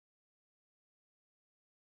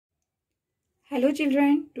Hello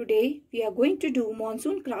children, today we are going to do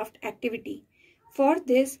monsoon craft activity. For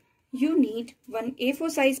this you need one A4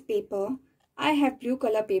 size paper. I have blue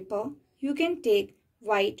color paper. You can take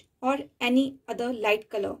white or any other light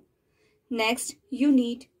color. Next you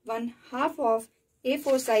need 1/2 of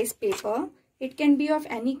A4 size paper. It can be of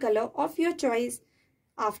any color of your choice.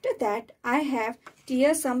 After that I have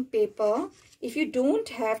tear some paper. If you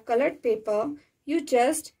don't have colored paper, you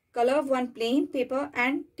just color one plain paper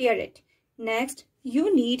and tear it. Next, you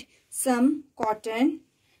need some cotton,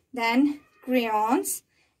 then crayons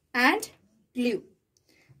and glue.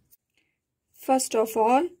 First of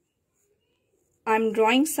all, I'm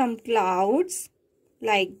drawing some clouds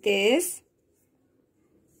like this.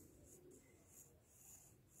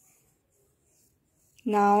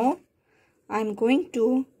 Now, I'm going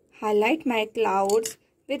to highlight my clouds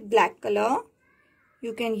with black color.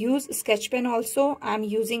 You can use sketch pen also. I'm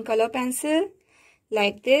using color pencil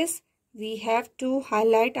like this. We have to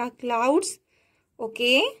highlight our clouds.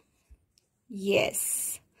 Okay.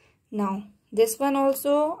 Yes. Now this one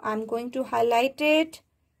also I'm going to highlight it.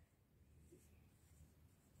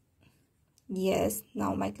 Yes. Now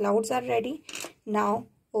my clouds are ready. Now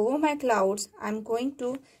over my clouds I'm going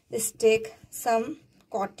to stick some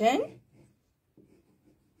cotton.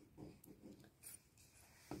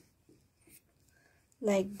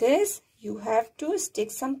 Like this. You have to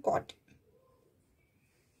stick some cotton.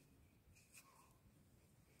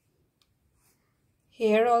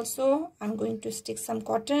 Here also I'm going to stick some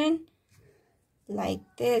cotton like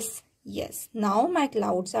this. Yes, now my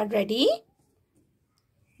clouds are ready.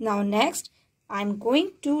 Now next I'm going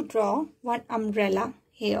to draw one umbrella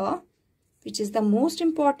here, which is the most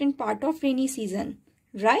important part of rainy season,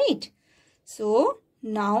 right? So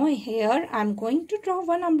now here I'm going to draw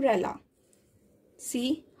one umbrella.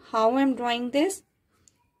 See how I'm drawing this?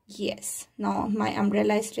 Yes, now my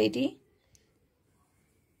umbrella is ready.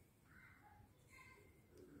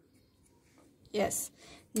 Yes,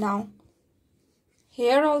 now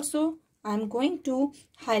here also I'm going to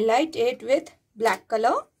highlight it with black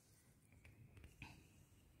color.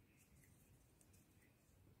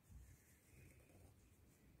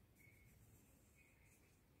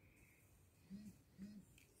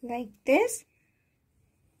 Like this.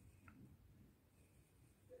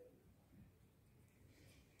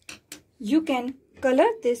 You can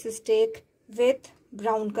color this stick with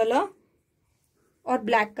brown color or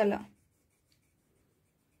black color.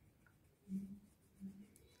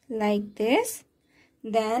 Like this.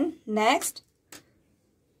 Then next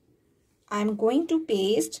I'm going to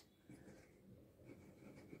paste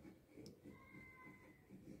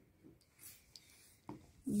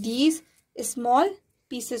these small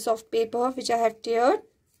pieces of paper which I have teared.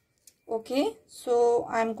 Okay, so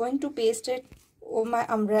I'm going to paste it over my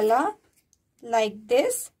umbrella like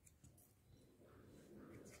this.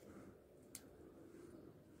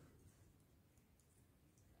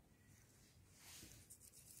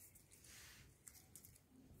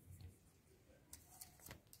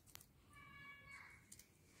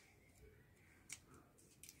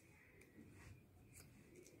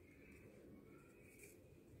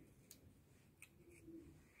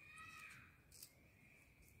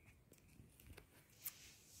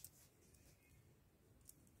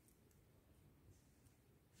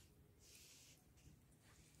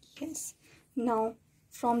 Yes. Now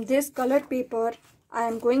from this colored paper I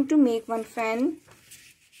am going to make one fan.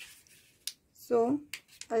 So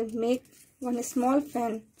I'll make one small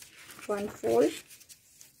fan, one fold,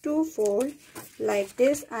 two fold, like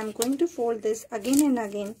this. I'm going to fold this again and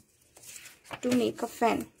again to make a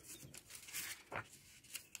fan.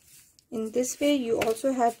 In this way you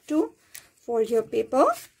also have to fold your paper.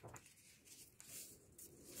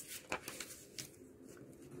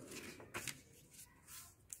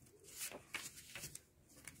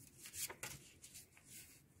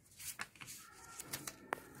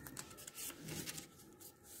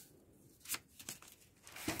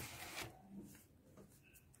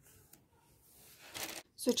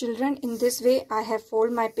 So children, in this way I have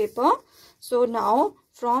folded my paper. So now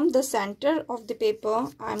from the center of the paper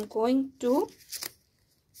I am going to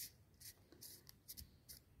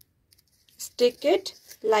stick it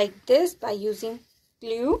like this by using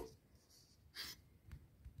glue.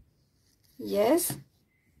 Yes.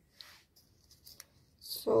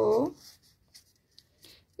 So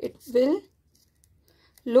it will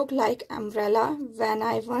look like umbrella when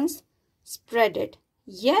I once spread it.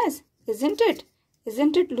 Yes, isn't it?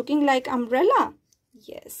 Isn't it looking like umbrella?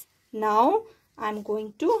 Yes. Now I'm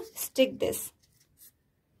going to stick this.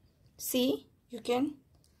 See, you can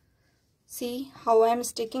see how I'm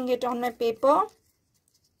sticking it on my paper.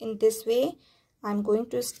 In this way I'm going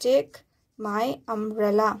to stick my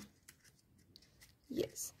umbrella.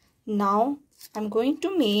 Yes. Now I'm going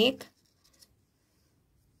to make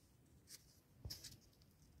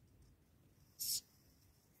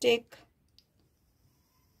stick.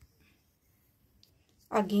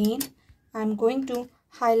 Again, I'm going to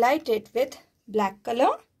highlight it with black color.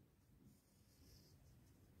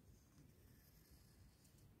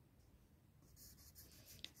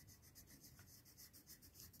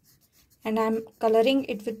 And I'm coloring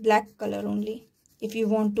it with black color only. If you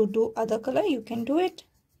want to do other color, you can do it.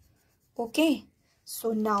 Okay,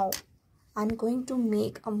 so now I'm going to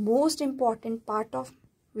make a most important part of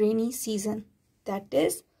rainy season, that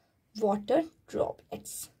is water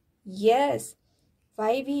droplets. Yes,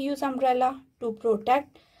 why we use umbrella? To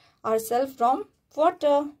protect ourselves from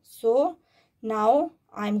water. So now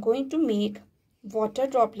I'm going to make water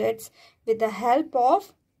droplets with the help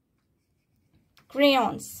of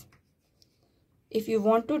crayons. If you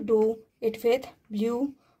want to do it with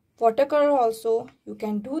blue watercolor also, you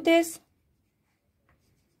can do this.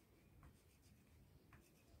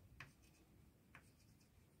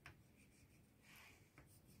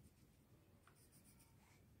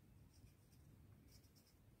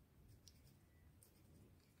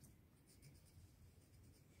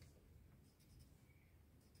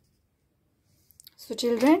 So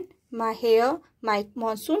children, my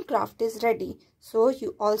monsoon craft is ready. So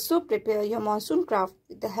you also prepare your monsoon craft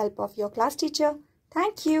with the help of your class teacher.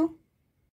 Thank you.